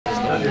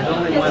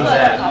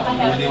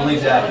the only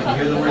Zach. If you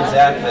hear the word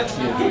Zach, that's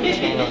you. Alright.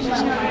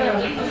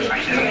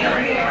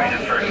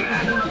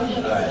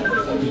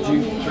 Could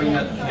you bring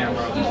that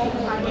camera?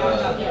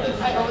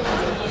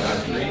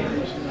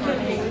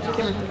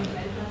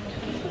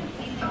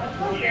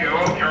 You're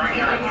on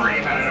camera 3, I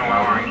don't know why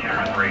we're on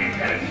camera 3,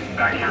 and it's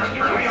back here is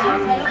currently on.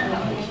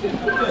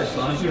 Good, as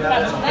long as you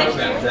have that in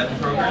program. Is that in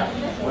program?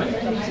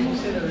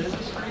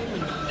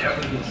 Yep.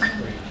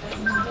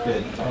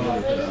 Good.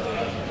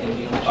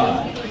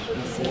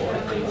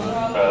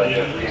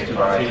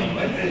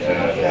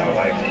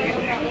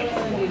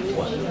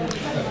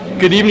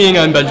 Good evening,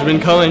 I'm Benjamin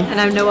Cullen. And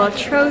I'm Noelle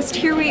Trost.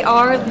 Here we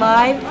are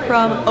live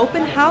from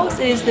Open House.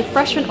 It is the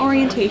freshman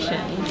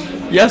orientation.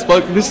 Yes,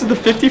 well, this is the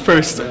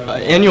 51st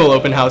annual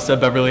open house at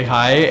Beverly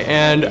High,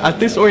 and at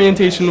this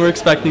orientation we're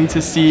expecting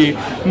to see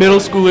middle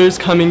schoolers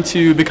coming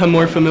to become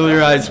more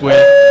familiarized with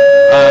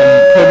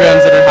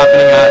programs that are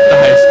happening at the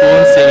high school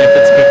and seeing if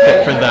it's a good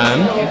fit for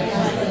them.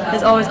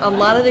 There's always a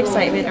lot of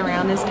excitement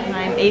around this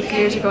time. 8th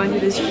graders are going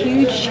through this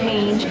huge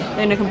change.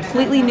 They're in a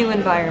completely new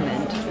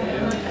environment.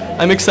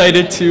 I'm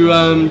excited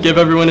to give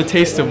everyone a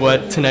taste of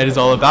what tonight is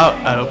all about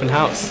at Open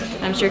House.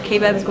 I'm sure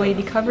Kbev is going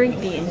to be covering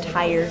the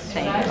entire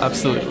thing.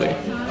 Absolutely.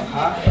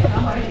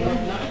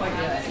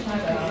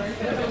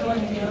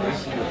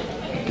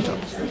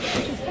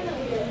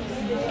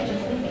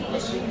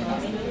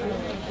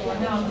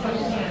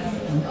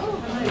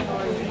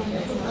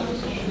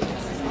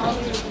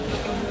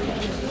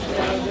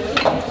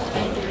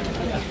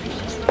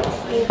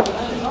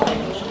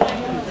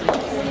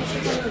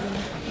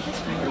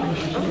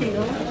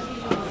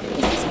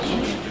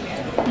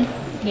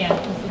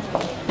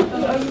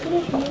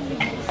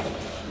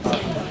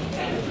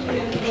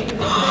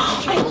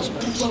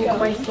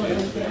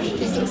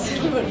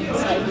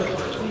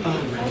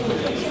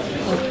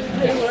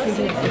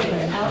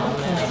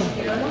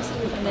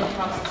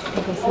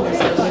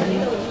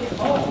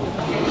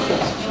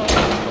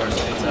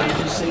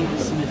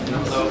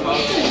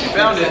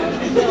 Found it.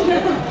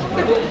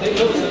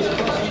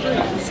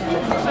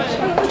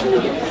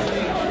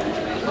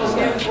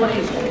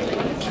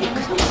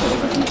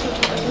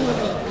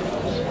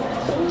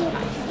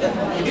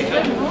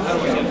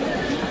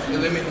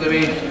 Let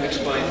me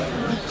explain.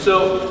 So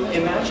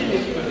imagine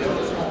if you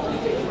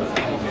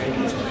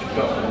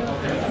go.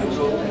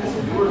 So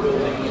you were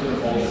building you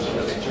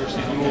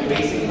were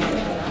basically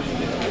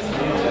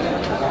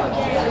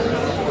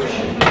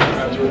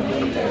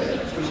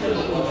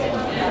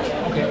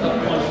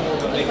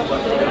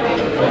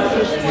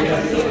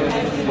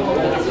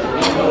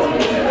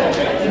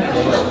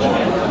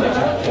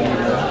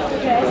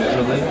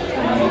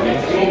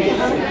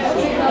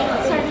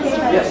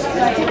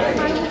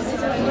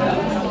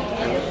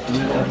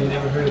Have you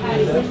never heard of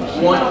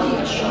Kbev? One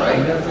each, right?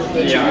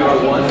 Each of you are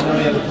one.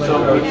 So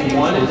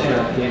one is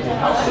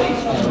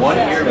one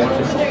here, one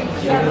is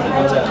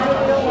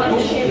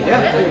yeah.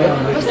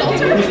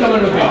 Who's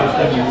coming with me?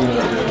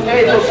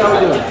 Hey, folks, how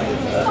are we doing?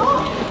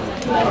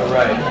 All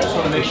right. Just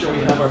want to make sure we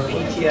have our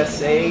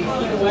PTSA.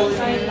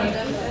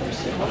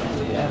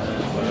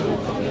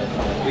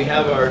 We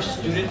have our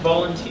student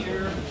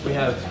volunteer. We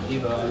have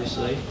Eva,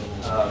 obviously. We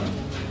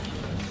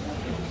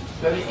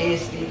have an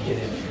ASD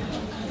kid in here.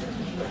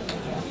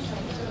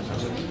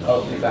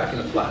 I'll be back in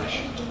a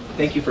flash.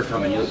 Thank you for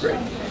coming. You look great.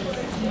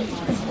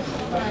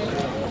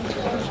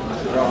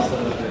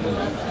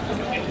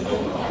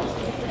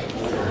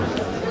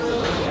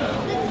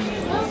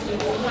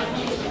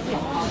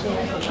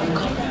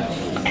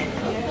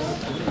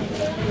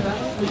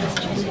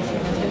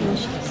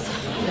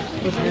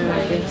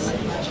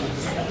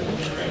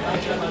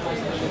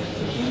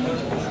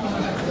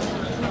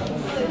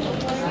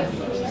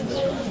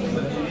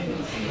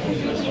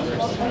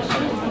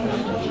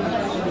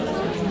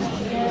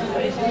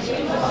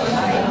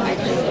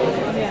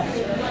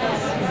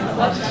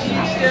 Lots of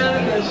seats down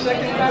in the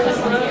second row.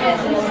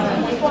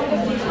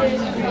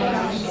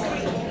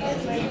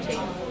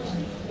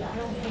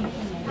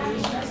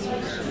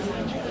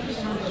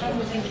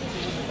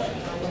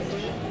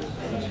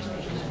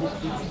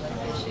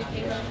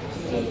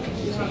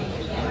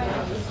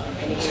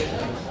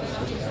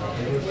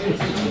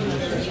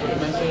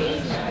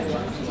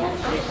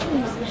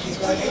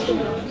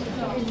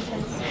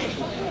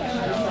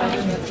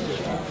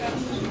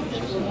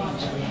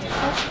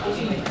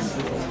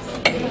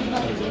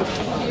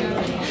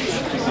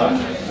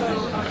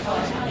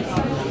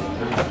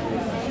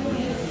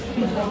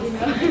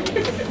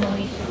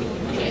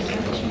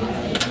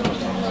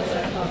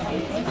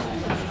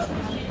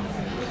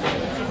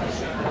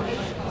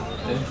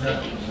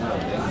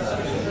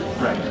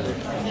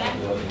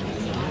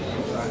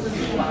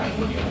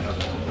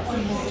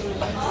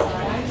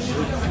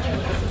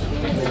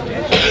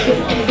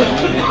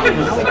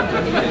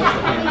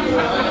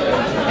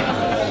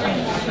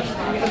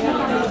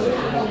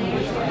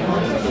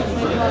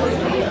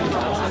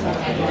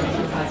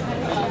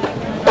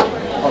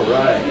 All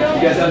right.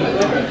 You guys have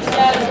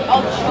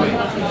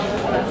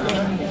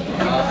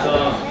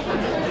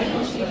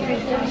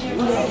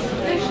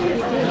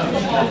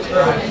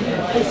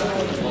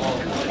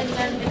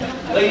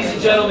the Ladies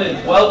and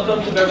gentlemen,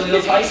 welcome to Beverly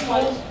Hills High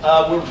School.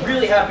 We're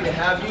really happy to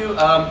have you.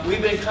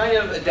 We've been kind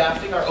of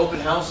adapting our open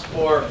house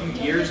for a few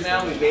years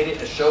now. We've made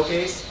it a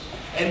showcase.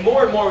 And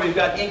more we've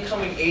got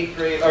incoming 8th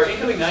grade, or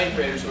incoming 9th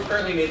graders who are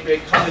currently in 8th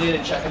grade coming in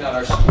and checking out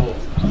our school.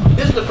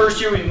 This is the first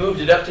year we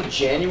moved it up to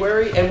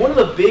January, and one of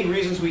the big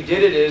reasons we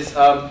did it is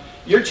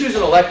you're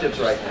choosing electives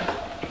right now.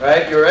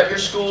 Right? You're at your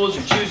schools,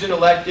 you're choosing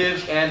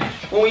electives, and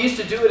when we used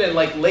to do it in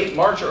like late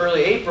March or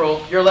early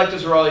April, your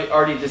electives were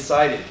already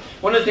decided.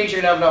 One of the things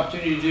you're going to have an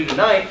opportunity to do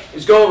tonight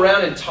is go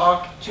around and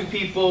talk to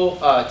people,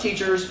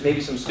 teachers, maybe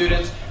some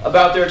students,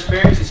 about their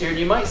experiences here. And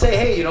you might say,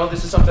 hey, you know,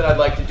 this is something I'd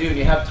like to do, and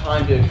you have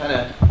time to kind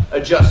of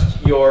adjust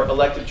your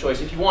elective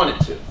choice if you wanted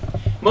to.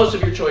 Most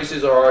of your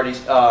choices are already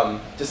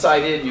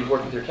decided, you've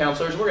worked with your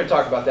counselors. We're going to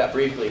talk about that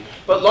briefly.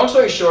 But long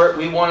story short,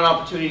 we want an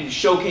opportunity to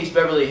showcase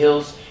Beverly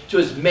Hills to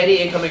as many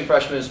incoming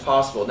freshmen as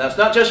possible. Now, it's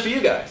not just for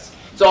you guys.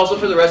 It's also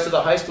for the rest of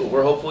the high school.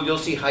 We're hopeful you'll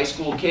see high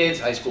school kids,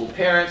 high school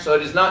parents, so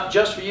it is not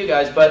just for you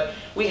guys, but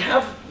we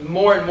have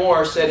more and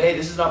more said, hey,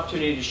 this is an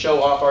opportunity to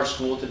show off our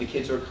school to the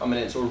kids who are coming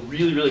in, so we're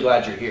really, really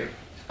glad you're here.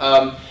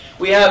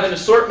 We have an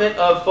assortment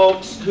of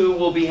folks who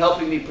will be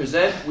helping me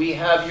present. We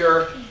have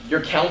your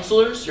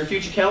counselors, your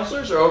future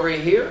counselors are over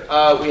here.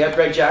 We have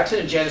Greg Jackson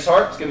and Janice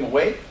Hart. Let's give them a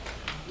wave.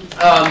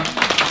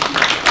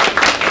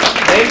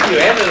 Thank you,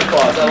 and an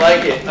applause. I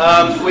like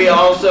it. We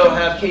also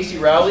have Casey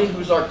Rowley,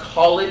 who's our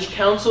college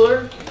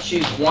counselor.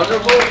 She's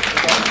wonderful.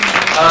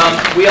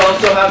 We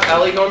also have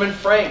Allie Norman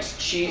Franks.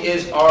 She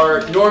is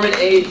our Norman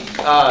Aid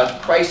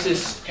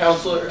crisis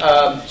counselor.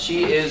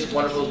 She is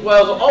wonderful as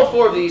well. So all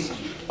four of these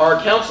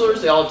are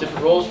counselors. They all have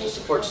different roles to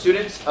support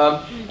students.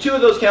 Two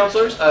of those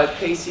counselors,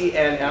 Casey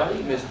and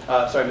Allie, Ms.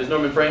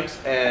 Norman Franks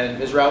and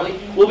Ms. Rowley,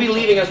 will be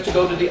leaving us to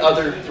go to the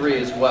other three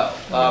as well.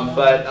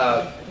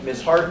 But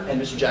Ms. Hart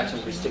and Mr. Jackson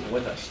will be sticking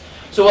with us.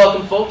 So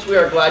welcome, folks. We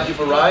are glad you've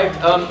arrived.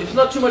 If it's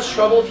not too much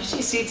trouble, if you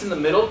see seats in the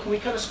middle, can we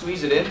kind of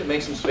squeeze it in to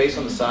make some space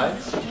on the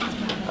sides?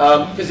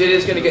 Because it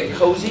is going to get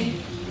cozy.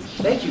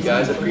 Thank you,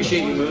 guys. I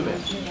appreciate you moving.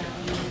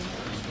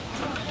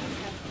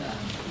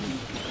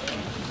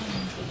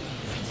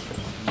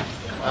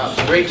 Wow,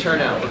 it's a great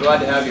turnout. We're glad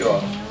to have you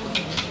all.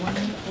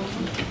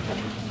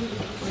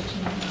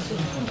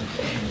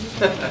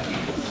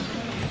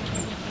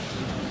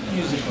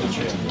 Musical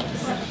chair.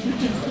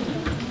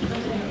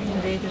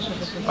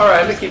 All right,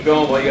 I'm going to keep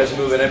going while you guys are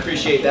moving. I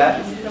appreciate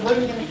that.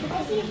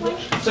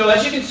 So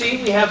as you can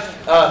see, we have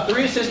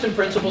 3 assistant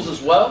principals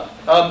as well.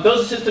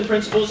 Those assistant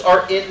principals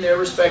are in their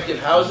respective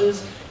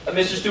houses.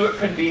 Mr. Stewart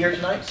couldn't be here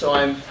tonight, so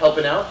I'm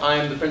helping out.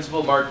 I'm the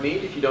principal, Mark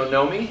Mead, if you don't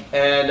know me.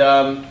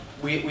 And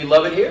we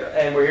love it here,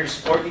 and we're here to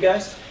support you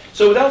guys.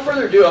 So without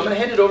further ado, I'm going to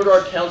hand it over to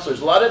our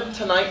counselors. A lot of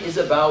tonight is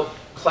about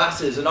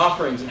classes and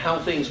offerings and how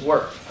things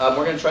work. We're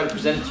going to try to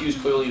present it to you as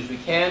clearly as we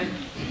can,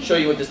 show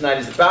you what this night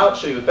is about,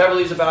 show you what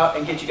Beverly is about,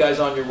 and get you guys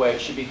on your way.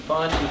 It should be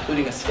fun,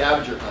 including a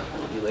scavenger hunt that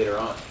will be later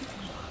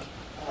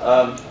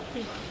on.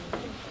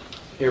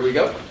 Here we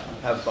go.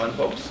 Have fun,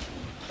 folks.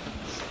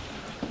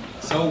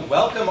 So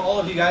welcome all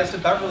of you guys to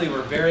Beverly.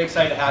 We're very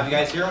excited to have you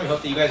guys here, and we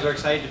hope that you guys are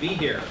excited to be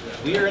here.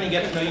 We are going to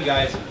get to know you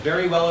guys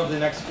very well over the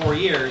next 4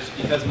 years,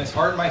 because Ms.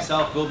 Hart and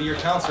myself will be your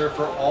counselor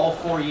for all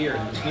 4 years,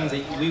 which means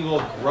that we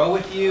will grow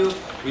with you,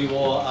 we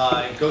will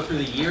go through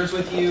the years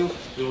with you,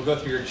 we will go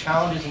through your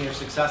challenges and your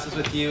successes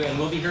with you, and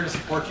we'll be here to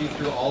support you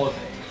through all of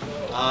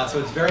it. So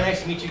it's very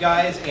nice to meet you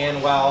guys,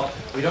 and while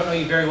we don't know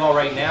you very well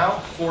right now,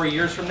 4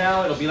 years from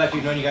now, it'll be like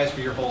we've known you guys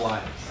for your whole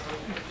lives.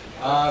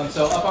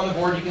 So up on the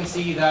board you can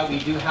see that we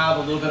do have a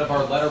little bit of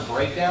our letter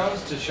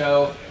breakdowns to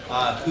show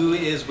who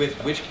is with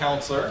which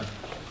counselor.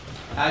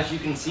 As you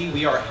can see,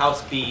 we are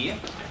House B,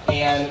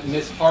 and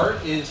Ms.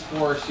 Hart is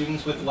for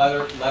students with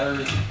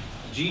letters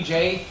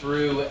GJ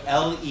through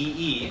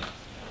LEE.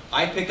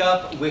 I pick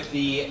up with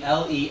the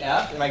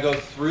LEF, and I go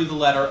through the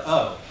letter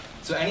O.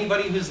 So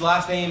anybody whose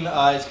last name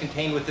is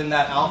contained within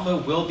that alpha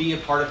will be a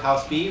part of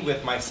House B,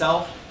 with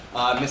myself,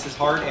 Mrs.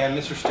 Hart, and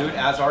Mr. Stewart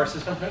as our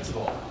assistant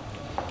principal.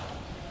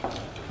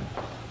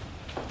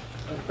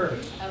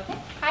 Perfect. Okay.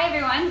 Hi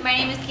everyone, my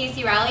name is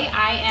Casey Rowley.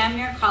 I am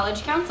your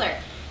college counselor.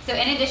 So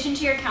in addition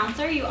to your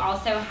counselor, you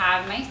also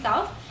have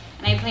myself,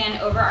 and I plan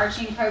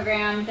overarching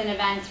programs and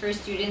events for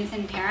students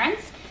and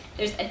parents.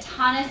 There's a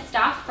ton of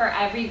stuff for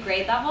every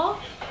grade level.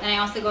 Then I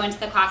also go into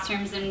the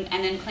classrooms and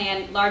then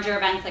plan larger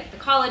events like the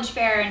college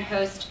fair and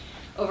host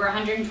over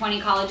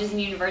 120 colleges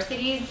and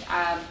universities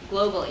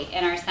globally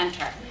in our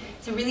center.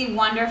 It's a really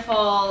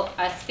wonderful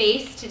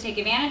space to take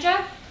advantage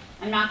of.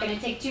 I'm not going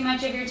to take too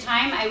much of your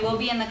time. I will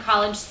be in the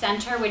college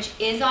center, which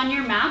is on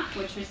your map,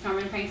 which Ms.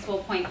 Norman Franks will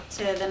point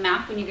to the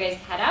map when you guys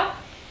head out.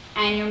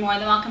 And you're more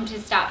than welcome to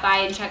stop by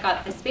and check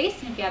out the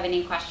space. And if you have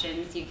any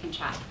questions, you can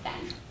chat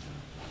then.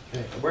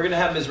 Okay. We're going to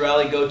have Ms.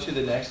 Rowley go to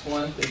the next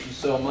one. Thank you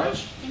so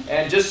much.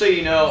 And just so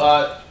you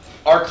know,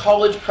 our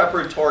college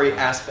preparatory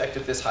aspect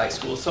of this high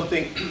school is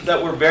something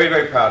that we're very,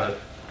 very proud of.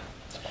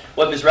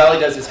 What Ms. Rowley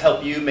does is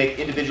help you make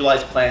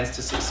individualized plans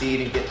to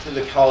succeed and get to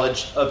the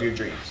college of your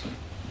dreams.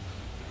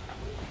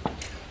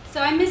 So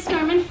I'm Miss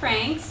Norman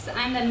Franks.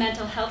 I'm the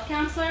mental health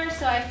counselor,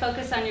 so I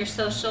focus on your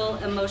social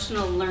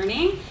emotional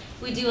learning.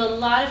 We do a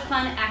lot of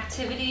fun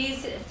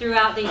activities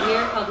throughout the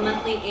year called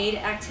monthly aid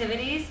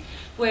activities,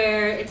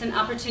 where it's an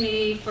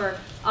opportunity for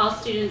all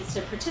students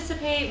to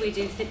participate. We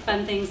do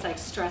fun things like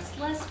Stress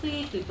Less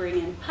Week, we bring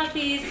in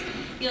puppies.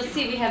 You'll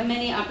see we have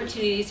many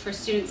opportunities for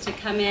students to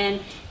come in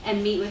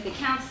and meet with the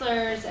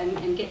counselors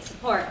and get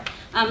support.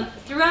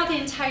 Throughout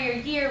the entire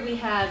year, we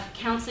have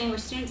counseling where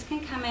students can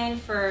come in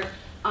for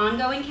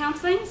ongoing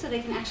counseling, so they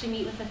can actually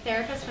meet with a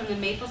therapist from the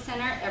Maple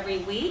Center every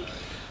week.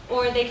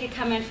 Or they could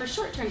come in for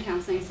short-term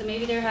counseling. So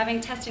maybe they're having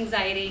test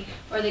anxiety,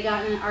 or they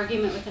got in an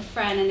argument with a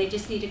friend and they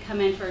just need to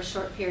come in for a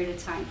short period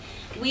of time.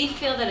 We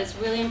feel that it's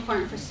really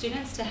important for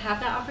students to have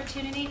that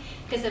opportunity,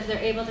 because if they're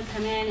able to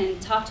come in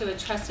and talk to a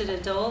trusted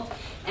adult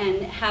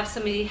and have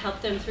somebody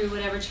help them through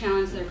whatever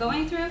challenge they're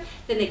going through,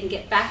 then they can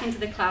get back into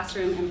the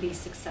classroom and be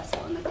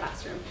successful in the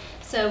classroom.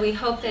 So we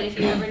hope that if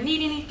you ever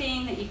need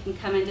anything, that you can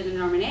come into the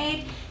Norman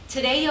Aid.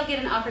 Today you'll get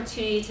an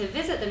opportunity to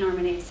visit the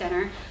Norman Aid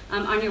Center.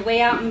 On your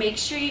way out, make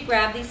sure you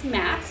grab these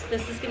maps.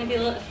 This is going to be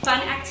a little fun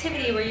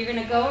activity where you're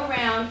going to go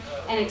around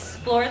and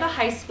explore the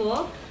high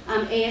school.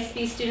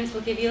 ASB students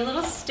will give you a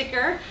little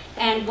sticker,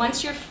 and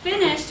once you're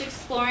finished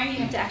exploring, you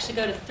have to actually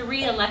go to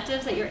 3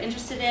 electives that you're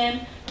interested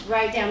in,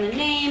 write down the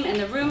name and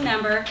the room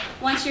number.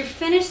 Once you're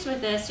finished with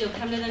this, you'll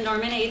come to the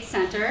Norman Aid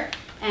Center,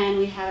 and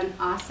we have an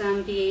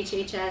awesome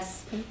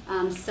BHHS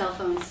cell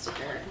phone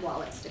sticker,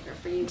 wallet sticker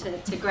for you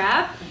to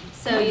grab.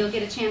 So you'll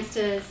get a chance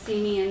to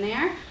see me in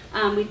there.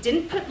 We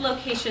didn't put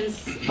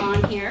locations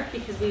on here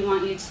because we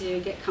want you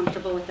to get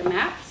comfortable with the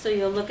map. So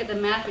you'll look at the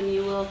map and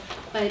you will,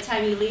 by the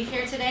time you leave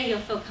here today, you'll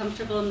feel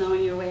comfortable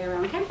knowing your way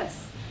around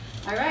campus.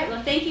 All right,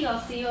 well thank you,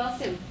 I'll see you all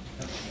soon.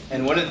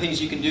 And one of the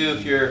things you can do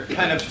if you're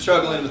kind of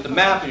struggling with the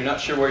map and you're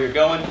not sure where you're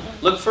going,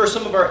 look for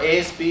some of our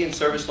ASB and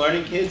service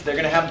learning kids. They're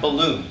going to have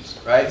balloons,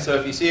 right? So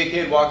if you see a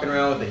kid walking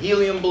around with a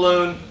helium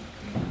balloon,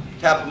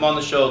 tap them on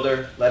the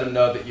shoulder, let them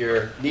know that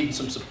you're needing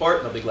some support,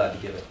 and they'll be glad to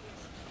give it.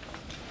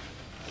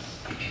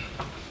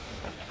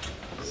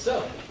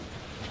 So,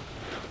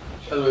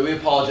 by the way, we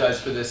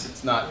apologize for this.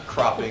 It's not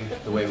cropping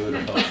the way we would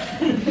have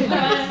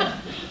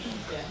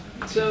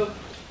hoped. So,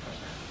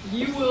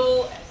 you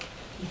will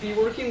be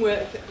working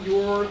with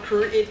your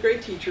current 8th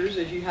grade teachers,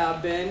 as you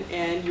have been,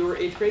 and your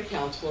 8th grade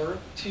counselor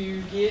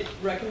to get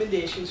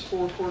recommendations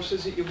for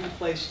courses that you'll be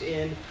placed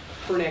in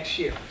for next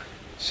year.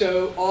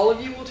 So all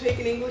of you will take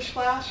an English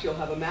class, you'll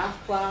have a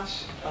math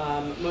class,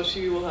 most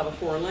of you will have a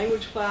foreign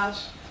language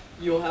class,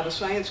 you'll have a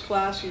science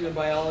class, either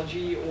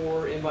biology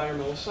or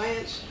environmental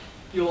science.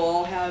 You'll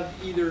all have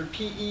either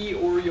PE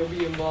or you'll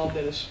be involved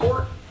in a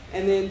sport.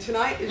 And then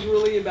tonight is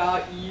really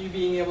about you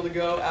being able to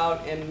go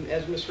out and,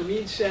 as Mr.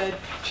 Mead said,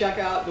 check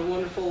out the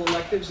wonderful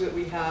electives that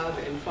we have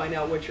and find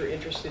out what you're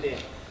interested in.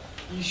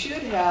 You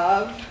should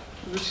have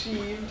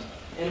received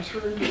and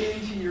turned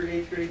into your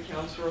 8th grade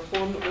counselor a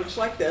form that looks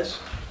like this,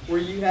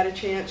 where you had a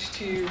chance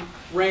to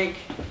rank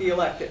the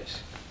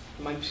electives.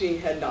 I'm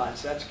seeing head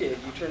nods, that's good,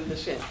 you turned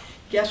this in.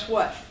 Guess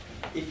what?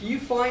 If you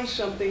find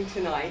something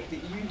tonight that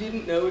you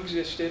didn't know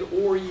existed,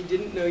 or you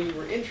didn't know you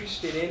were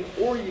interested in,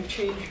 or you've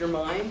changed your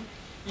mind,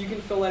 you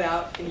can fill it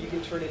out and you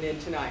can turn it in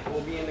tonight.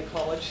 We'll be in the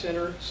College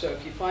Center, so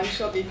if you find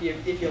something,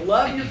 if you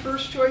love your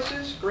first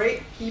choices,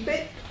 great, keep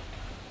it.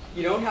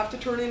 You don't have to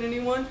turn in a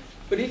new one,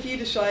 but if you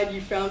decide you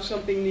found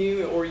something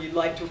new or you'd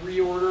like to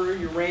reorder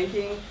your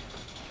ranking,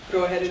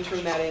 go ahead and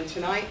turn that in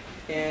tonight,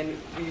 and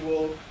we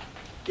will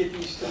get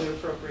these to the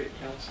appropriate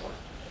counselor.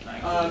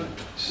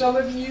 Some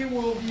of you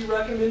will be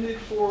recommended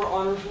for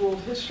Honors World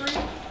History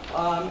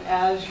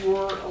as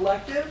your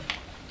elective,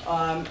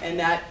 and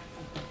that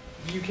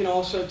you can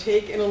also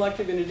take an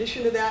elective in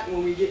addition to that, and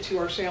when we get to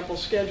our sample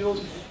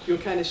schedules, you'll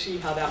kind of see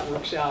how that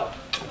works out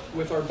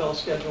with our bell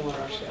schedule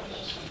and our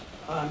schedules.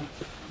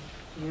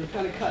 We're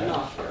kind of cutting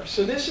off there.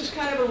 So this is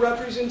kind of a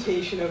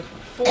representation of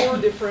 4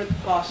 different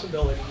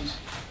possibilities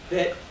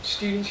that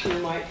students here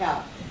might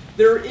have.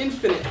 There are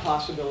infinite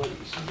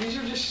possibilities. These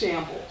are just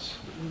samples.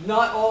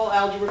 Not all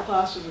algebra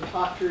classes are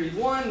taught period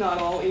 1, not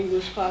all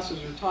English classes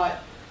are taught,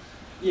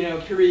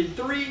 period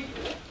 3.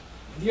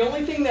 The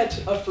only thing that's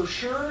for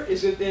sure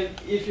is that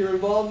if you're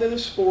involved in a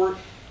sport,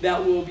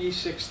 that will be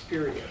 6th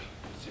period.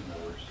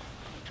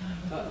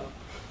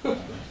 Uh-oh.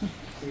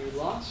 We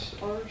lost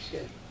our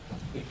schedule.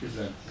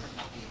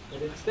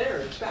 But it's there,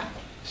 it's back.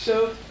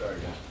 So,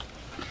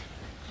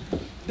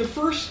 the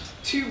first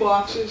 2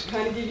 boxes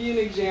kind of give you an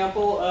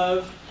example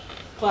of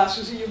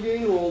classes that you'll be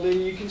enrolled in.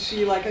 You can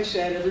see, like I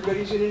said,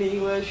 everybody's in an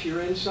English,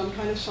 you're in some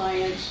kind of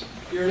science,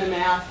 you're in a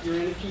math, you're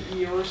in a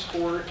PE or a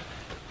sport,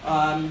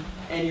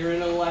 and you're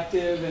in an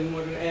elective, and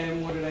what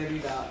did I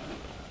leave out?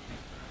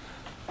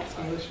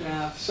 English,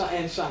 math,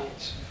 and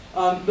science.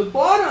 The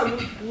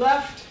bottom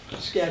left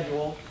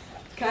schedule,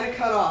 kind of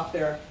cut off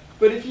there,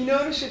 but if you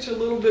notice it's a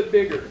little bit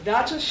bigger.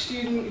 That's a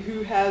student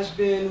who has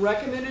been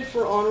recommended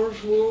for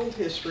Honors World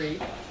History,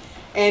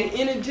 and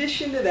in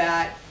addition to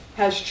that,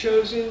 has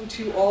chosen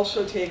to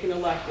also take an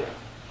elective.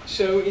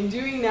 So in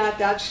doing that,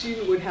 that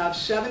student would have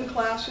 7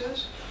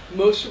 classes,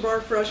 Most of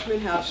our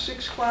freshmen have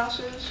 6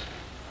 classes.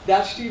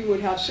 That student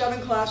would have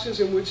 7 classes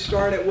and would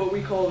start at what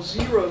we call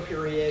zero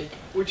period,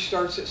 which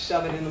starts at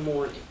 7 in the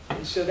morning.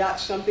 And so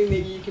that's something that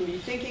you can be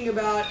thinking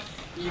about.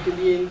 You can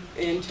be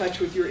in touch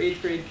with your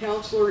 8th grade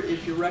counselor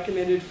if you're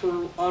recommended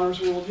for Honors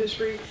World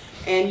History,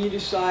 and you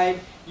decide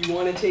you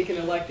want to take an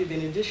elective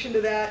in addition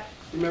to that.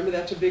 Remember,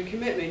 that's a big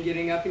commitment,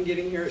 getting up and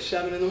getting here at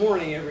 7 in the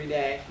morning every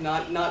day.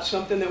 Not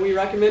something that we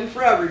recommend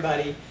for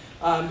everybody,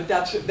 but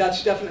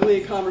that's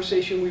definitely a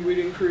conversation we would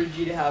encourage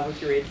you to have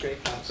with your 8th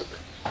grade counselor.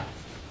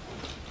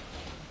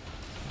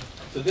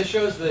 So this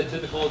shows the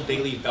typical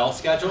daily bell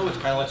schedule, which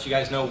kind of lets you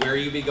guys know where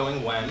you'll be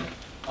going when.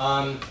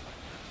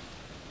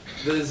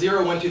 The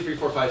 0, 1, 2, 3,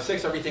 4, 5,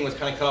 6, everything was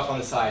kind of cut off on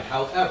the side.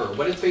 However,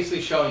 what it's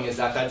basically showing is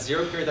that that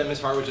zero period that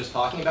Ms. Hart was just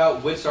talking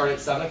about would start at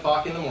 7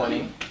 o'clock in the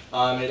morning.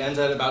 It ends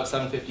at about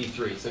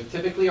 7:53. So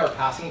typically our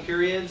passing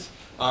periods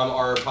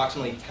are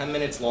approximately 10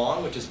 minutes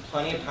long, which is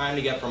plenty of time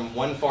to get from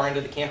one far end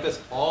of the campus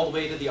all the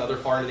way to the other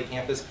far end of the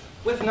campus,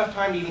 with enough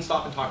time to even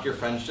stop and talk to your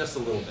friends just a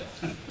little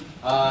bit.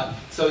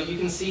 So you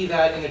can see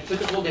that in a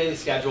typical daily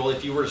schedule,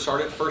 if you were to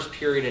start at first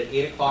period at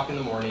 8 o'clock in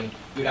the morning,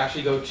 you would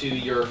actually go to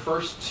your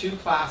first 2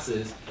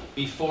 classes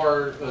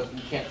before,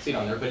 you can't see it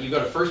on there, but you go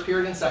to first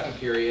period and second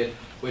period,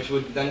 which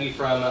would then be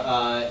from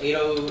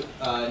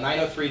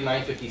 9:03 to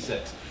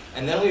 9:56.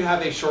 And then we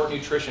have a short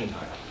nutrition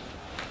time.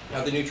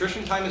 Now the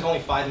nutrition time is only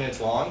 5 minutes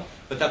long,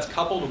 but that's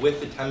coupled with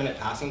the 10-minute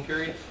passing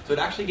period. So it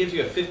actually gives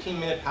you a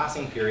 15-minute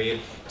passing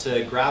period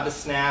to grab a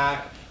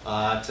snack,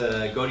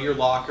 to go to your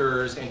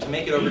lockers, and to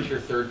make it over to your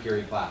 3rd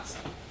period class.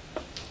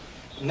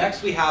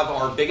 Next we have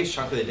our biggest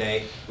chunk of the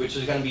day, which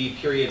is going to be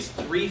periods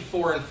 3,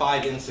 4, and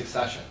 5 in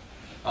succession,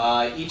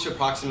 each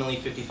approximately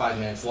 55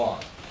 minutes long.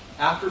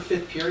 After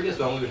 5th period is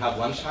when we would have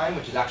lunchtime,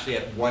 which is actually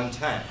at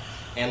 1:10.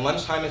 And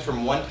lunchtime is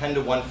from 1:10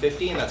 to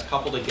 1:50, and that's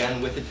coupled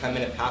again with the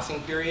 10-minute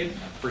passing period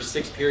for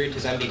 6th period to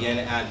then begin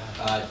at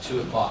 2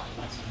 o'clock.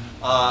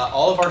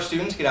 All of our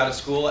students get out of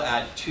school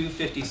at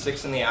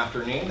 2:56 in the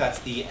afternoon. That's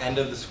the end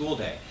of the school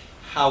day.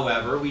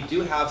 However, we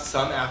do have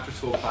some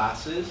after-school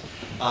classes,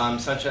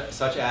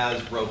 such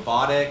as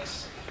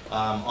robotics,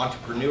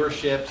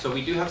 entrepreneurship. So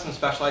we do have some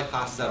specialized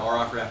classes that are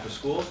offered after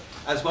school,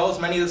 as well as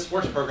many of the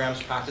sports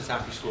programs practice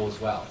after school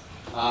as well.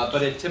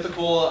 But a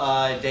typical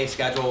day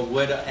schedule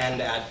would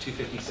end at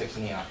 2:56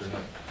 in the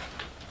afternoon.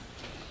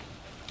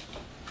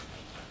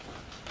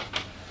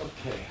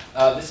 Okay,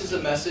 this is a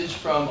message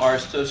from our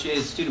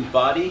associated student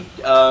body.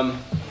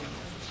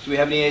 Do we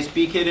have any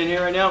ASB kid in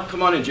here right now?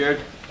 Come on in,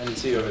 Jared. I didn't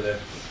see you over there.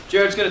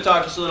 Jared's going to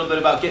talk to us a little bit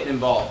about getting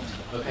involved.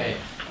 Okay.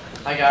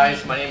 Hi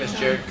guys, my name is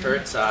Jared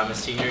Kurtz. I'm a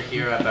senior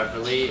here at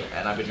Beverly,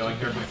 and I've been going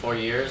here for 4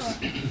 years.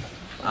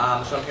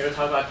 So I'm here to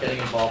talk about getting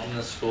involved in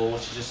the school,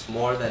 which is just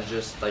more than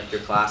just like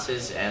your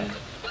classes, and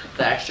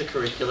the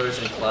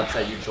extracurriculars and clubs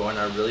that you join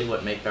are really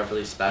what make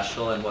Beverly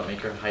special and what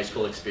make your high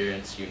school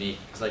experience unique.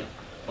 It's like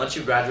once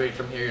you graduate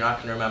from here, you're not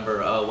going to remember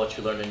what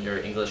you learned in your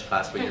English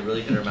class, but you're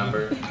really going to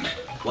remember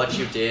what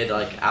you did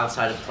like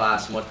outside of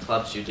class and what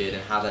clubs you did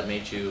and how that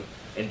made you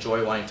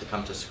enjoy wanting to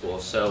come to school.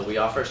 So we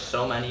offer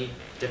so many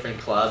different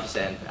clubs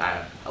and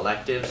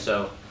electives,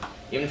 so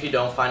even if you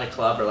don't find a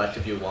club or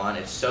elective you want,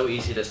 it's so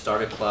easy to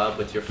start a club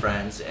with your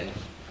friends and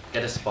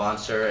get a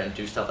sponsor and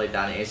do stuff like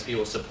that. And ASB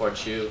will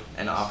support you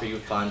and offer you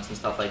funds and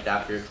stuff like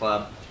that for your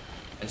club.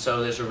 And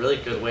so there's a really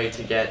good way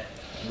to get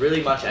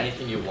really much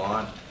anything you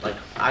want. Like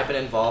I've been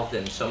involved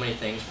in so many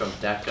things from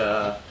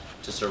DECA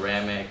to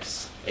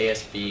ceramics,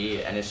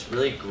 ASB, and it's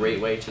really a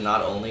great way to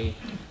not only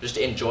just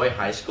enjoy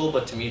high school,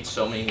 but to meet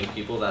so many new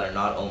people that are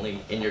not only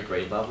in your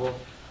grade level.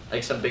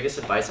 Like some biggest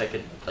advice I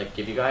could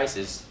give you guys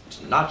is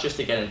not just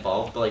to get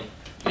involved, but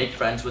make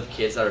friends with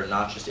kids that are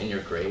not just in your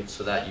grade,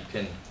 so that you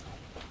can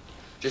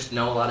just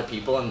know a lot of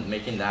people, and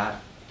making that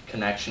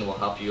connection will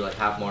help you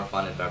have more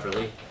fun in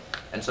Beverly.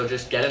 And so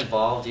just get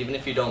involved. Even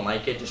if you don't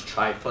like it, just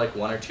try it for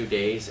 1 or 2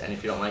 days, and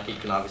if you don't like it,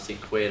 you can obviously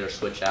quit or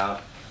switch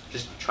out.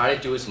 Just try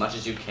to do as much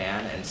as you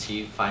can and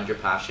find your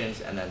passions,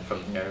 and then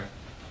from there,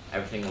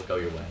 everything will go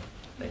your way.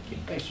 Thank you.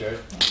 Thanks, Jared.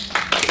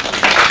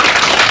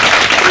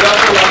 We'd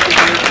also like to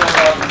hear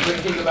from,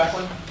 can you go back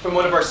one? From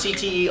one of our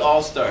CTE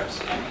All-Stars.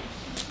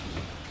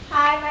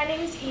 Hi, my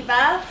name is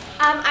Eva.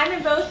 I'm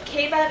in both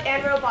Kbev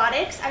and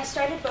robotics. I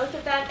started both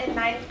of them in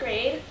 9th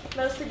grade,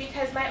 mostly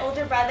because my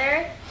older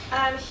brother,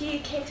 he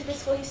came to the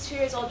school, he's 2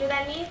 years older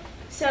than me,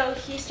 so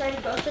he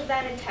started both of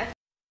them in 10th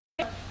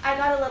grade. I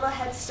got a little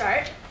head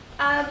start.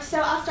 So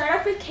I'll start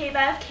off with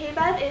Kbev.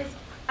 Kbev is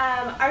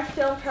our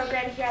film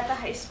program here at the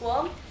high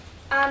school.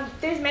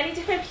 There's many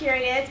different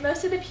periods.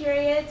 Most of the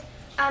periods,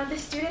 the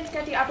students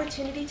get the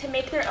opportunity to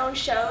make their own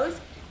shows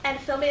and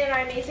film it in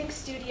our amazing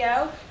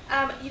studio.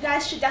 You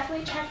guys should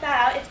definitely check that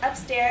out. It's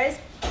upstairs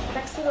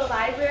next to the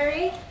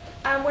library.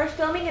 We're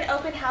filming an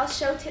open house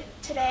show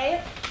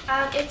today.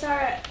 It's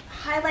our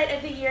highlight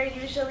of the year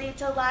usually.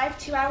 It's a live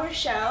 2-hour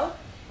show.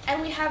 And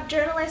we have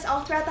journalists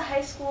all throughout the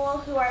high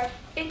school who are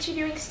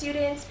interviewing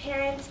students,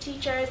 parents,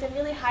 teachers, and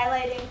really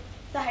highlighting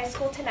the high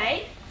school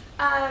tonight.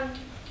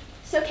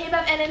 So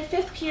Kbev, and in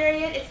 5th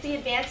period, it's the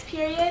advanced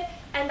period.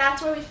 and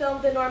that's where we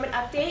filmed the Norman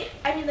Update.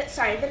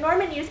 The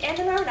Norman News and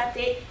the Norman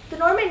Update. The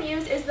Norman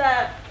News is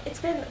it's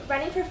been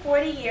running for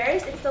 40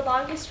 years. It's the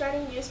longest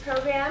running news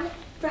program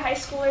for high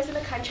schoolers in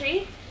the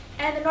country.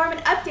 And the Norman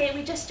Update,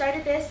 we just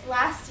started this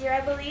last year,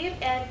 I believe,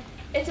 and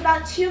it's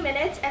about 2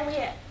 minutes, and we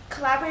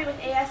collaborate with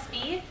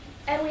ASB,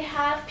 and we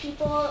have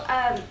people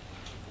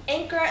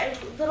anchor a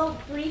little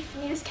brief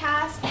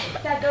newscast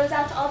that goes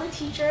out to all the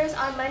teachers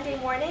on Monday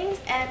mornings,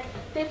 and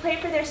they play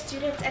for their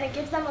students, and it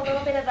gives them a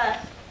little bit of a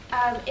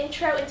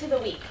intro into the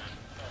week.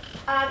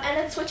 And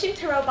then switching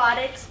to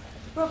robotics.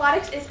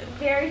 Robotics is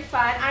very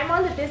fun. I'm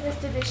on the business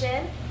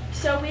division,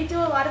 so we do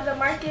a lot of the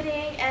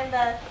marketing and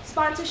the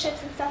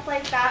sponsorships and stuff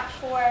like that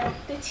for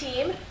the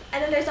team.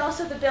 And then there's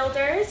also the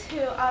builders,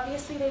 who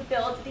obviously they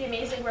build the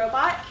amazing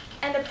robot,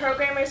 and the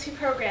programmers who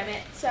program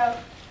it. So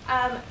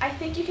I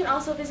think you can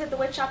also visit the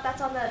wood shop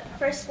that's on the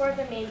first floor of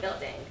the main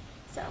building.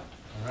 So,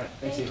 all right,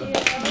 thanks, thank Eva.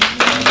 you.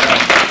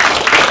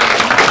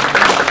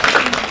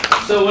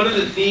 So one of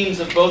the themes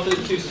of both of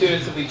the two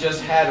students that we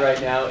just had right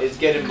now is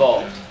get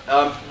involved.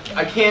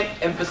 I can't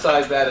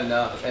emphasize that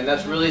enough, and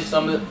that's really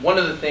one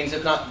of the things,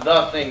 if not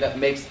the thing, that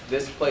makes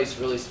this place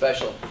really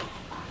special.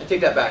 I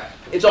take that back.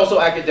 It's also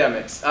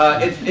academics.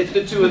 It's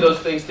the two of those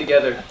things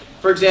together.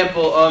 For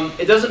example,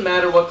 it doesn't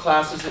matter what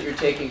classes that you're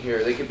taking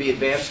here. They could be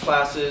advanced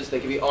classes, they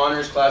could be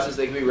honors classes,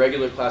 they could be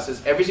regular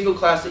classes. Every single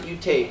class that you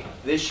take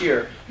this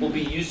year will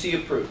be UC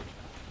approved.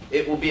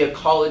 It will be a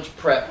college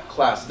prep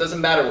class. It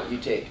doesn't matter what you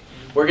take.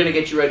 We're going to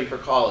get you ready for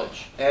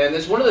college. And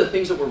it's one of the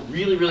things that we're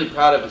really, really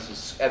proud of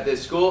at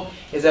this school,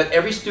 is that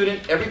every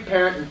student, every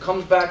parent who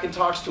comes back and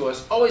talks to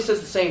us always says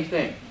the same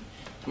thing.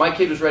 My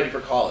kid was ready for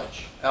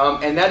college.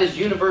 And that is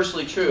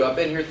universally true. I've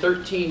been here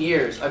 13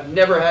 years. I've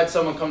never had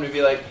someone come to me and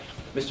be like,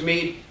 Mr.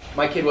 Mead,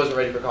 my kid wasn't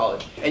ready for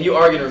college. And you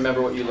are going to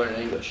remember what you learned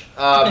in English.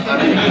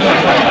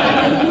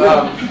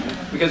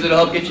 Because it'll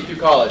help get you through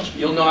college.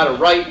 You'll know how to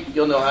write,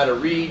 you'll know how to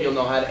read, you'll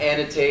know how to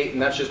annotate,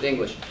 and that's just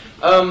English.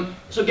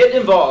 So get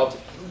involved.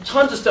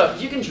 Tons of stuff.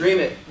 If you can dream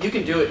it, you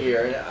can do it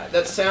here.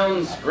 That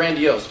sounds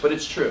grandiose, but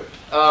it's true.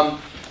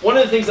 One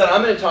of the things that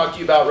I'm going to talk to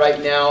you about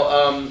right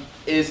now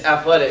is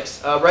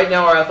athletics. Right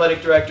now our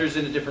athletic director is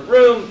in a different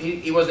room.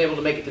 He wasn't able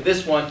to make it to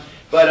this one.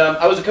 But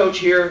I was a coach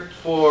here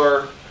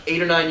for 8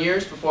 or 9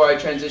 years before I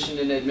transitioned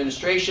into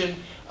administration.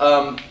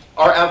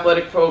 Our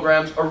athletic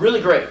programs are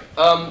really great.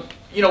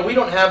 You know, we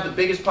don't have the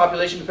biggest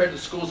population compared to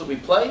the schools that we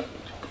play,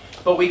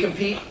 but we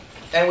compete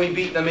and we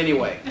beat them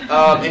anyway.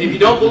 And if you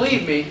don't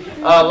believe me,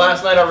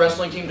 last night our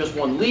wrestling team just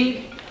won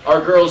league. Our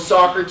girls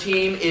soccer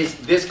team is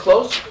this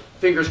close,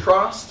 fingers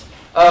crossed.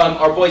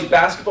 Our boys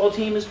basketball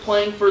team is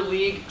playing for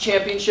league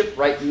championship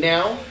right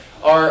now.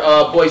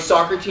 Our boys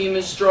soccer team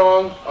is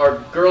strong. Our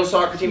girls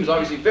soccer team is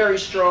obviously very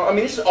strong. I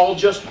mean, this is all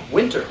just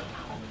winter.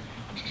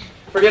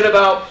 Forget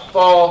about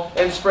fall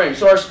and spring.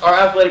 So our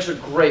athletics are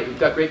great. We've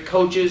got great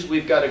coaches.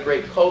 We've got a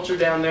great culture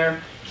down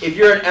there. If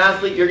you're an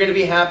athlete, you're going to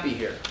be happy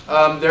here.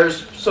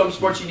 There's some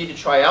sports you need to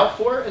try out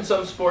for and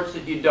some sports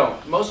that you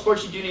don't. Most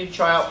sports you do need to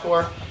try out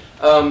for.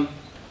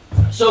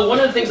 So one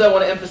of the things I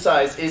want to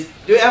emphasize is,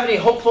 do we have any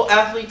hopeful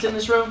athletes in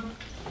this room?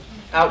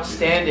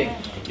 Outstanding.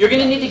 You're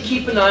going to need to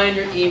keep an eye on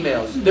your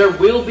emails. There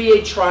will be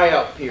a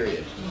tryout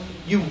period.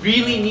 You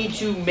really need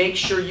to make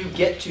sure you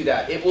get to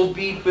that. It will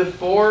be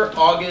before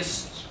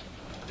August,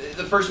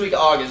 the first week of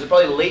August, or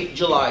probably late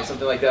July,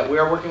 something like that. We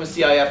are working with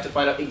CIF to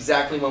find out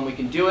exactly when we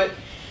can do it.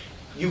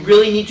 You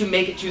really need to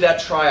make it to that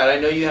tryout. I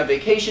know you have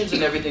vacations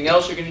and everything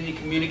else. You're going to need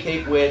to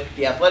communicate with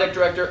the athletic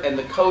director and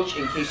the coach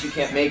in case you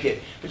can't make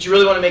it. But you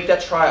really want to make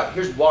that tryout.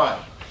 Here's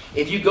why.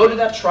 If you go to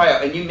that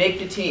tryout and you make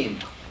the team,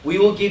 we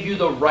will give you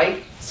the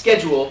right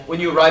schedule when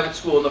you arrive at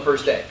school on the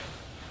first day.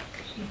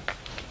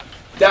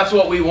 That's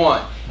what we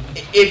want.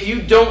 If you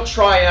don't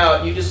try out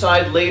and you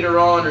decide later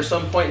on or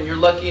some point and you're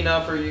lucky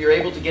enough or you're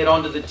able to get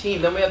onto the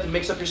team, then we have to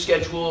mix up your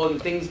schedule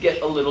and things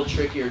get a little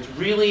trickier. It's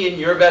really in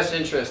your best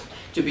interest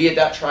to be at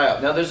that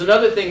tryout. Now there's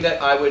another thing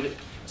that I would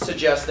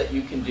suggest that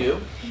you can do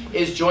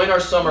is join our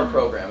summer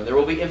program. And there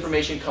will be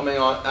information coming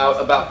out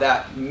about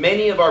that.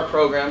 Many of our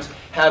programs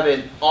have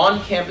an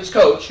on-campus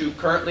coach who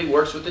currently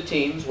works with the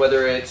teams,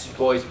 whether it's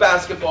boys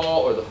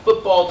basketball or the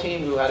football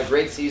team who had a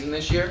great season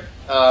this year.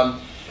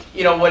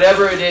 You know,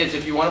 whatever it is,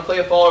 if you want to play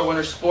a fall or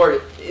winter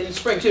sport, in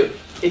spring too,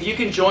 if you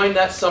can join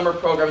that summer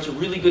program, it's a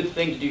really good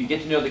thing to do. You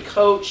get to know the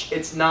coach.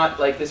 It's not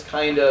like this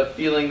kind of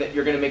feeling that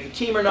you're going to make the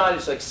team or not.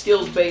 It's like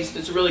skills-based.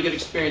 It's a really good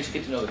experience to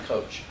get to know the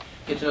coach,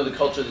 get to know the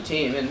culture of the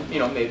team, and you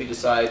know, maybe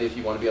decide if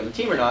you want to be on the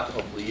team or not.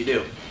 Hopefully you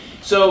do.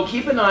 So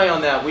keep an eye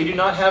on that. We do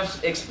not have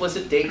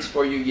explicit dates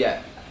for you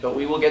yet, but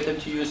we will get them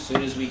to you as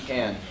soon as we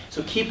can.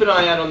 So keep an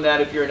eye out on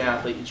that if you're an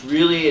athlete. It's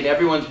really in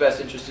everyone's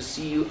best interest to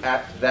see you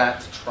at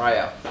that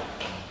tryout.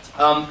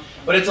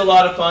 But it's a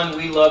lot of fun.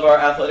 We love our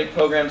athletic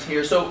programs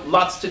here, so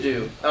lots to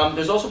do.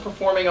 There's also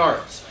performing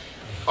arts.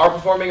 Our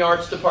performing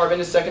arts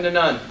department is second to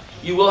none.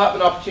 You will have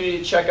an opportunity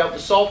to check out the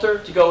Psalter,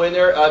 to go in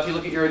there. If you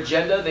look at your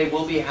agenda, they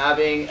will be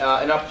having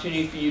an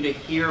opportunity for you to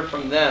hear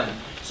from them.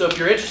 So So if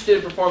you're interested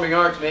in performing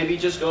arts, maybe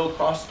just go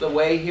across the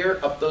way here,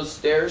 up those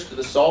stairs to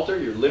the Psalter.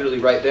 You're literally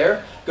right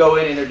there. Go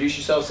in, introduce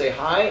yourself, say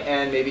hi,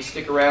 and maybe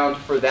stick around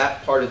for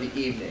that part of the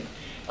evening.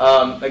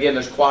 Again,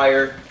 there's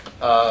choir,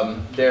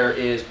 there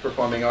is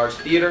performing arts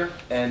theater,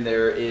 and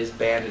there is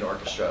band and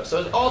orchestra.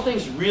 So all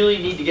things really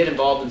need to get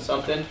involved in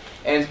something.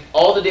 And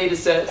all the data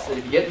says that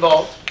if you get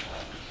involved,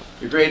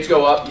 your grades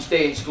go up, you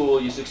stay in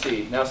school, you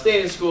succeed. Now,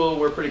 staying in school,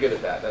 we're pretty good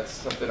at that. That's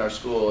something our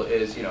school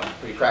is,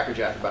 pretty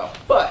crackerjack about.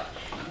 But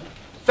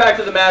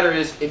fact of the matter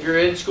is, if you're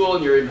in school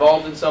and you're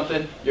involved in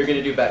something, you're going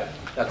to do better.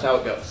 That's how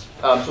it goes.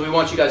 So we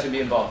want you guys to be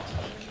involved.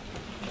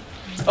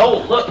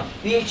 Oh, look,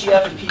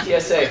 BHEF and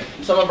PTSA,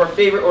 some of our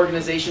favorite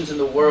organizations in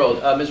the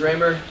world. Ms.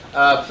 Raymer,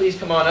 please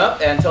come on up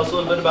and tell us a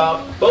little bit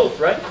about both,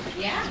 right?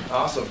 Yeah.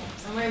 Awesome.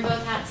 I'm wearing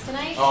both hats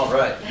tonight. All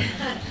right.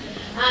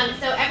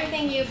 So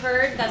everything you've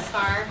heard thus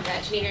far,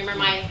 Janine Raymer,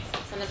 my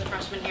son is a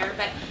freshman here,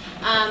 but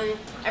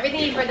everything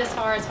you've heard thus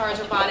far as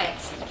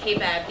robotics,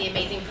 Kbev, the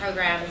amazing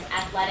programs,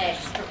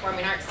 athletics,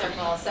 performing arts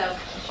circle. So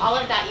all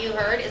of that you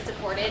heard is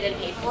supported and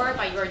paid for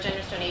by your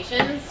generous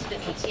donations to the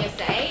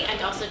PTSA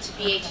and also to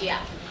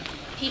BHEF.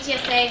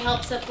 PTSA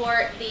helps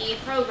support the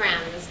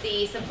programs,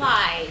 the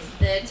supplies,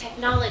 the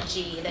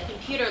technology, the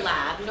computer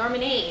lab,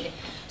 Norman Aid.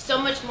 So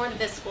much more that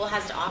this school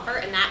has to offer,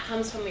 and that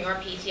comes from your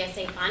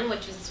PTSA fund,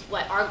 which is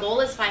what our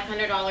goal is,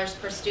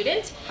 $500 per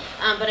student.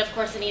 But of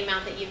course, any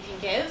amount that you can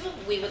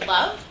give, we would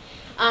love.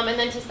 And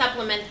then to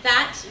supplement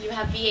that, you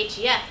have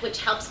BHEF,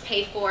 which helps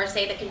pay for,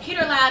 say, the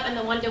computer lab, and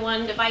the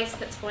one-to-one device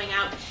that's going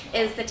out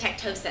is the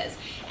TechTosas,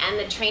 and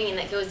the training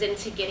that goes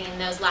into getting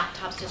those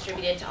laptops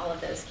distributed to all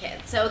of those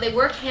kids. So they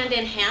work hand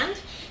in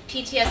hand.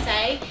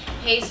 PTSA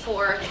pays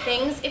for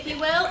things, if you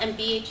will, and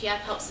BHEF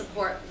helps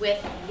support with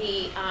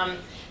the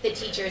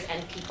teachers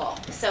and people.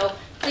 So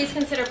please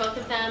consider both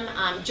of them.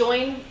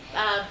 Join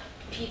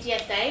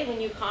PTSA when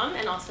you come,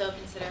 and also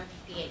consider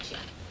BHEF.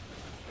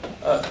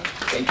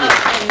 Thank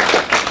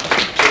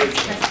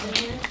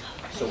you.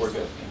 So we're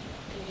good.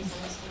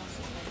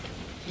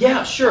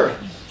 Yeah, sure.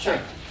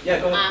 Yeah,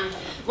 go ahead.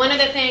 One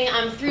other thing,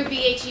 through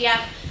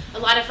BHEF, a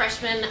lot of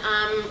freshmen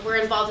were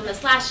involved in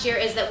this last year,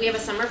 is that we have a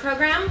summer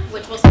program,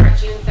 which will start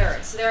June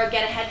 3rd. So there are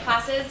get-ahead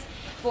classes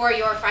for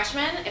your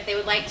freshmen. If they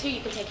would like to, you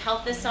can take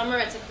health this summer.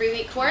 It's a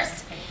 3-week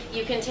course.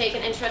 You can take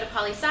an intro to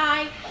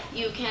poli-sci.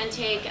 You can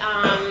take,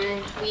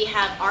 we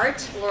have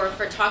art or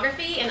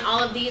photography, and all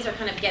of these are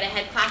kind of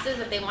get-ahead classes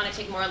if they want to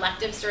take more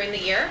electives during the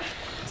year.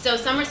 So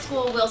summer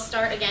school will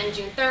start again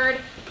June 3rd.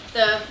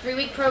 The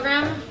 3-week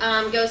program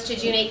goes to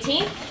June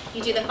 18th.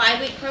 You do the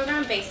 5-week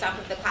program based off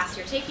of the class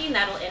you're taking.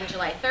 That'll end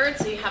July 3rd,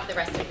 so you have the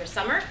rest of your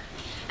summer.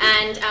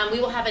 And we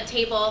will have a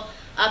table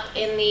up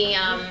in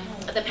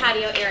the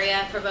patio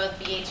area for both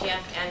BHEF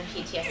and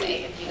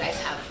PTSA if you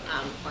guys have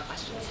more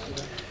questions.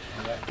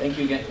 Thank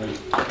you again.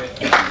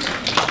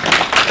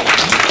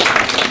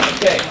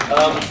 Okay,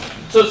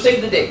 so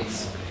save the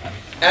dates.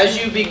 As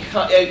you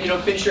become,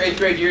 finish your 8th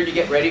grade year to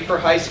get ready for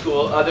high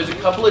school, there's a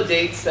couple of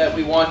dates that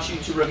we want you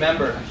to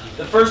remember.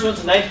 The first one's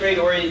 9th grade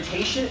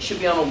orientation. It should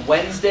be on a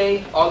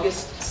Wednesday,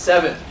 August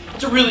 7th.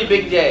 It's a really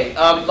big day.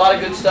 A lot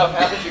of good stuff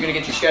happens. You're going to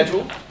get your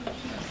schedule.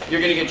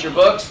 You're going to get your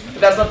books,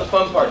 but that's not the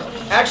fun part.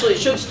 Actually, it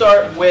should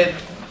start with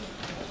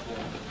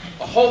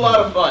a whole lot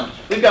of fun.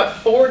 We've got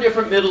 4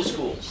 different middle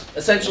schools,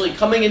 essentially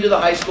coming into the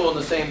high school on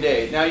the same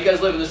day. Now, you guys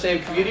live in the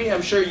same community.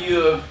 I'm sure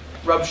you have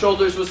rubbed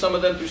shoulders with some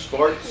of them through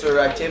sports or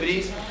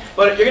activities,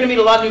 but you're going to meet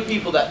a lot of new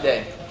people that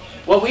day.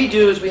 What we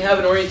do is we have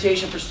an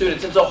orientation for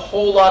students. It's a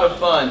whole lot of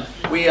fun.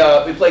 We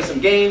play some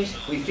games,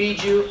 we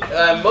feed you.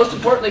 Most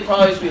importantly,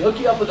 probably, is we hook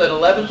you up with an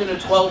 11th and a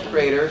 12th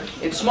grader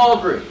in small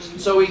groups.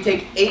 So we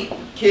take 8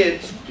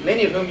 kids,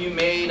 many of whom you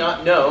may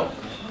not know,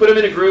 put them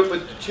in a group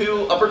with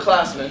 2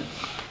 upperclassmen,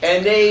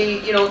 and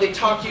they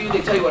talk to you,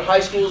 they tell you what high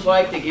school is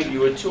like, they give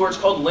you a tour. It's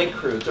called Link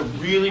Crew. It's a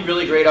really,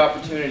 really great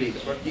opportunity.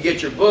 You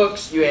get your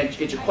books, you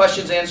get your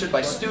questions answered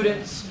by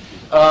students,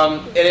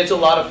 and it's a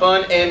lot of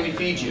fun, and we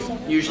feed you,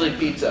 usually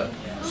pizza.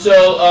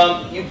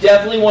 So you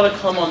definitely want to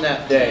come on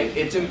that day.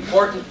 It's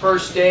important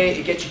first day.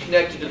 It gets you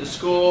connected to the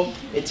school.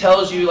 It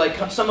tells you like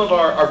some of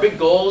our big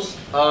goals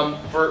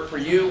for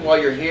you while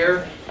you're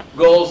here.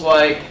 Goals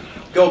like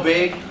go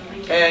big.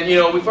 And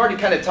we've already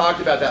kind of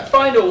talked about that.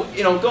 Find a,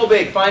 go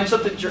big. Find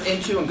something that you're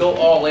into and go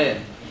all in.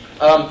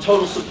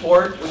 Total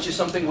support, which is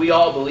something we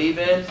all believe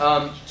in.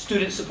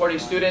 Students supporting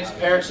students,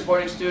 parents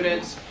supporting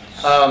students,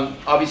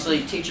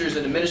 obviously teachers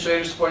and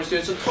administrators supporting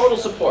students. So total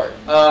support.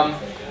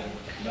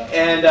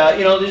 And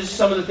these are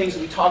some of the things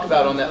that we talk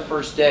about on that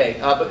first day.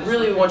 But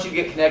really, we want you to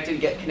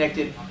get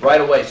connected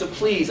right away. So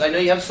please, I know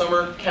you have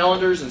summer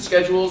calendars and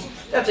schedules.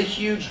 That's a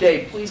huge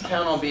day. Please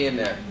count on being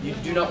there. You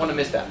do not want to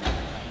miss that.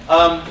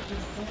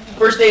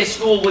 First day of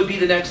school would be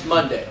the next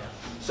Monday.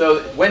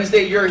 So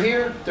Wednesday, you're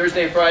here.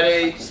 Thursday,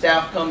 Friday,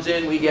 staff comes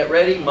in. We get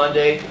ready.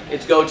 Monday,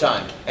 it's go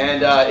time.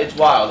 And it's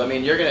wild. I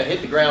mean, you're going to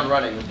hit the ground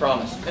running, we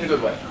promise, in a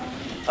good way.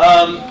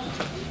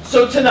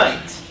 So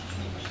tonight,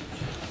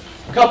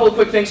 a couple of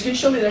quick things. Can you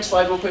show me the next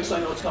slide real quick so I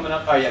know what's coming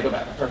up? Oh, yeah, go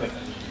back. Perfect.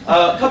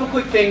 A couple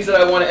quick things that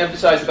I want to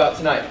emphasize about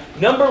tonight.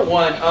 Number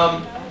one,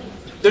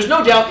 there's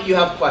no doubt that you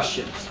have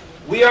questions.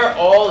 We are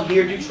all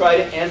here to try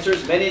to answer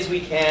as many as we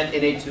can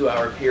in a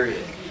 2-hour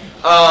period.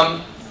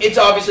 It's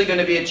obviously going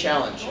to be a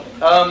challenge.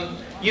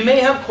 You may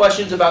have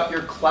questions about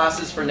your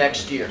classes for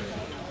next year.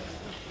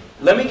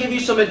 Let me give you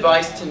some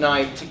advice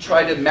tonight to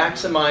try to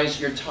maximize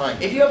your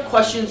time. If you have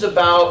questions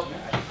about,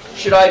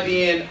 should I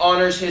be in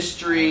honors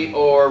history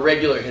or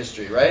regular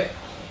history, right?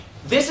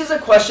 This is a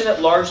question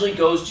that largely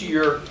goes to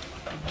your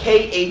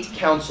K-8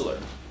 counselor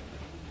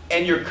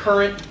and your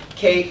current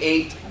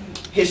K-8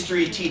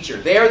 history teacher.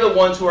 They are the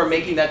ones who are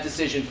making that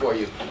decision for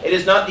you. It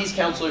is not these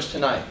counselors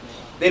tonight.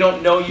 They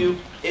don't know you.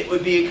 It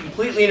would be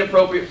completely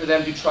inappropriate for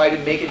them to try to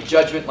make a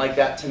judgment like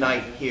that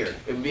tonight here.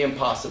 It would be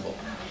impossible.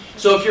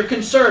 So if you're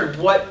concerned,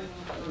 what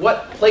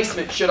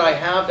placement should I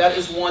have? That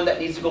is one that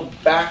needs to go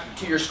back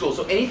to your school.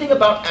 So anything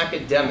about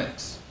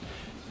academics.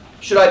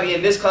 Should I be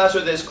in this class or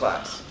this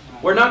class?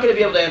 We're not going to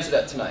be able to answer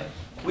that tonight.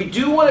 We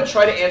do want to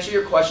try to answer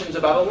your questions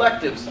about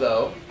electives,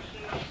 though.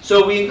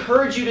 So we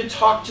encourage you to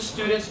talk to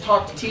students,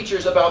 talk to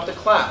teachers about the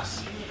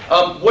class.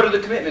 What are the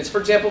commitments? For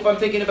example, if I'm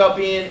thinking about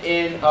being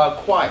in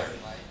choir,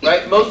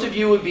 right? Most of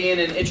you would be in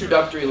an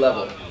introductory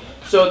level.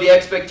 So the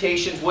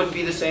expectations wouldn't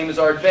be the same as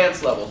our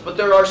advanced levels, but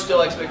there are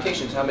still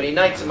expectations. How many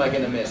nights am I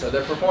going to miss? Are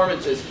there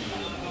performances?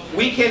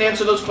 We can't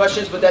answer those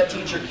questions, but that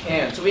teacher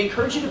can. So we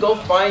encourage you to go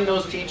find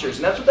those teachers,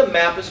 and that's what the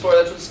map is for,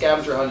 that's what the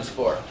scavenger hunt is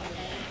for.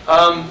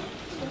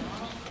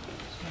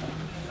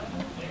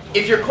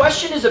 If your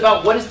question is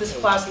about what is this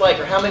class like,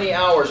 or how many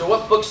hours, or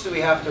what books do we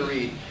have to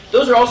read,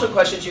 those are also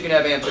questions you can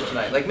have answered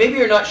tonight. Like maybe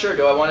you're not sure,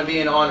 do I want to be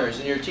in honors?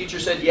 And your teacher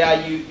said,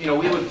 yeah, you know,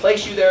 we would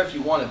place you there if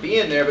you want to be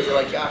in there, but you're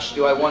like, gosh,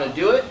 do I want to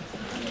do it?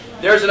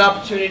 There's an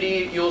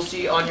opportunity you'll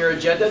see on your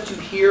agenda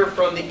to hear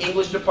from the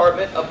English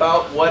department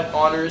about what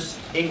honors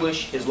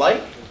English is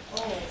like.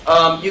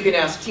 You can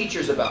ask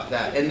teachers about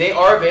that, and they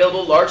are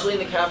available largely in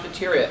the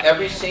cafeteria.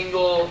 Every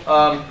single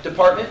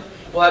department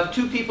will have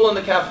 2 people in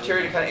the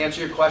cafeteria to kind of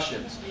answer your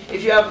questions.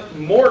 If you have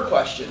more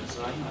questions,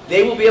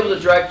 they will be able to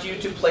direct you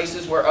to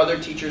places where other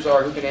teachers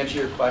are who can answer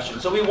your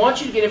questions. So we want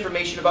you to get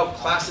information about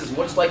classes,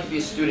 what it's like to be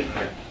a student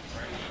here.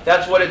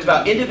 That's what it's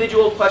about.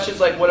 Individual questions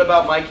like, what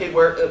about my kid,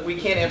 where we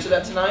can't answer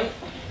that tonight.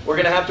 We're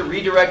going to have to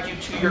redirect you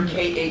to your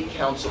K-8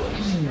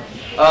 counselors.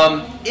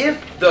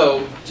 If,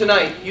 though,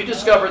 tonight you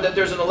discover that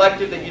there's an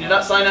elective that you did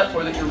not sign up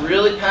for that you're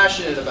really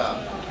passionate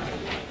about,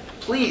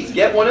 please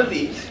get one of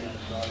these,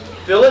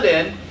 fill it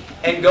in,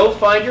 and go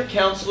find your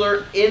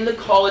counselor in the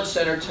college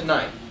center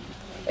tonight.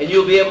 And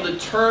you'll be able to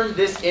turn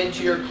this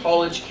into your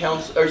college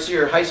counselor, or to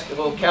your high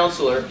school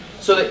counselor,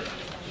 so that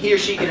he or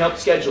she can help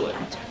schedule it.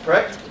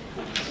 Correct?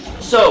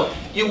 So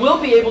you will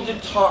be able to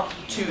talk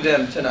to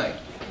them tonight.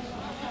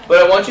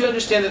 But I want you to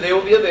understand that they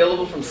will be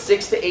available from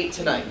 6 to 8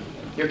 tonight,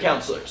 your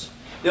counselors.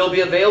 They'll be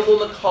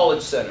available in the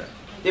college center.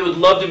 They would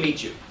love to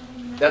meet you.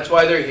 That's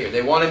why they're here.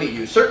 They want to meet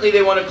you. Certainly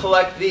they want to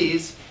collect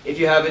these if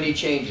you have any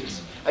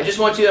changes. I just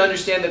want you to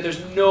understand that there's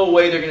no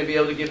way they're going to be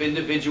able to give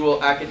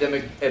individual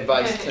academic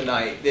advice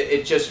tonight.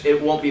 It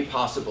won't be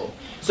possible.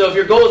 So if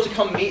your goal is to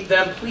come meet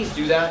them, please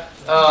do that.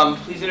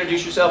 Please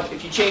introduce yourself.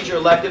 If you change your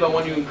elective, I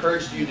want to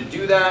encourage you to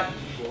do that.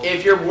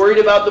 If you're worried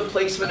about the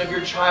placement of your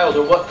child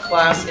or what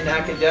class in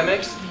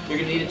academics, you're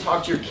going to need to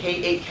talk to your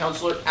K-8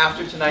 counselor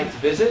after tonight's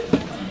visit.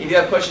 If you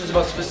have questions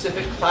about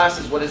specific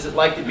classes, what is it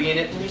like to be in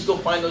it, please go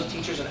find those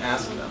teachers and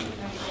ask them.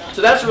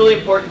 So that's a really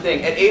important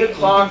thing. At 8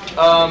 o'clock,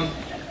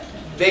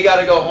 they got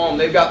to go home.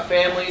 They've got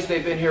families.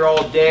 They've been here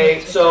all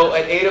day. So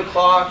at 8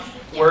 o'clock,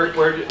 we're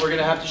going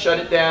to have to shut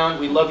it down.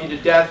 We love you to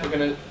death. We're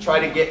going to try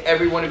to get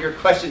every one of your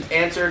questions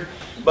answered.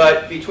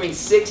 But between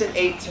 6 and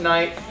 8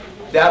 tonight,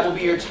 that will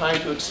be your time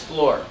to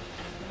explore.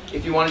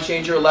 If you want to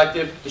change your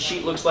elective, the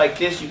sheet looks like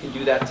this. You can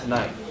do that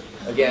tonight.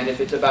 Again,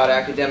 if it's about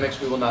academics,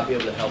 we will not be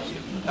able to help you.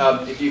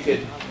 If you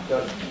could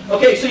go.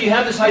 Okay, so you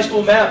have this high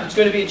school map. It's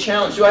going to be a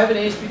challenge. Do I have an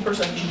ASB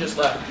person? I think she just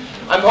left.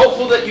 I'm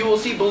hopeful that you will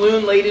see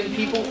balloon-laden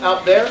people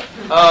out there.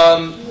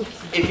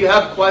 If you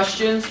have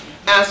questions,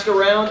 ask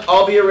around.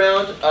 I'll be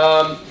around.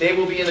 They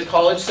will be in the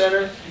college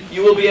center.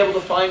 You will be able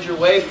to find your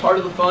way. Part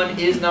of the fun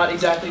is not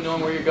exactly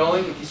knowing where you're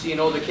going. If you see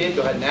an older kid,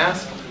 go ahead and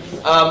ask.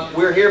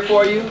 We're here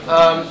for you,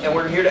 and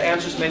we're here to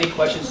answer as many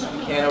questions as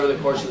we can over the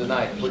course of the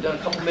night. We're done a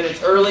couple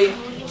minutes early,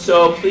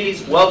 so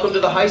please welcome to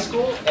the high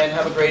school and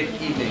have a great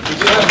evening. We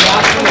do have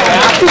lots of as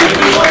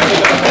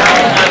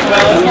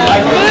well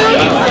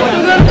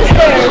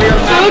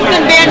as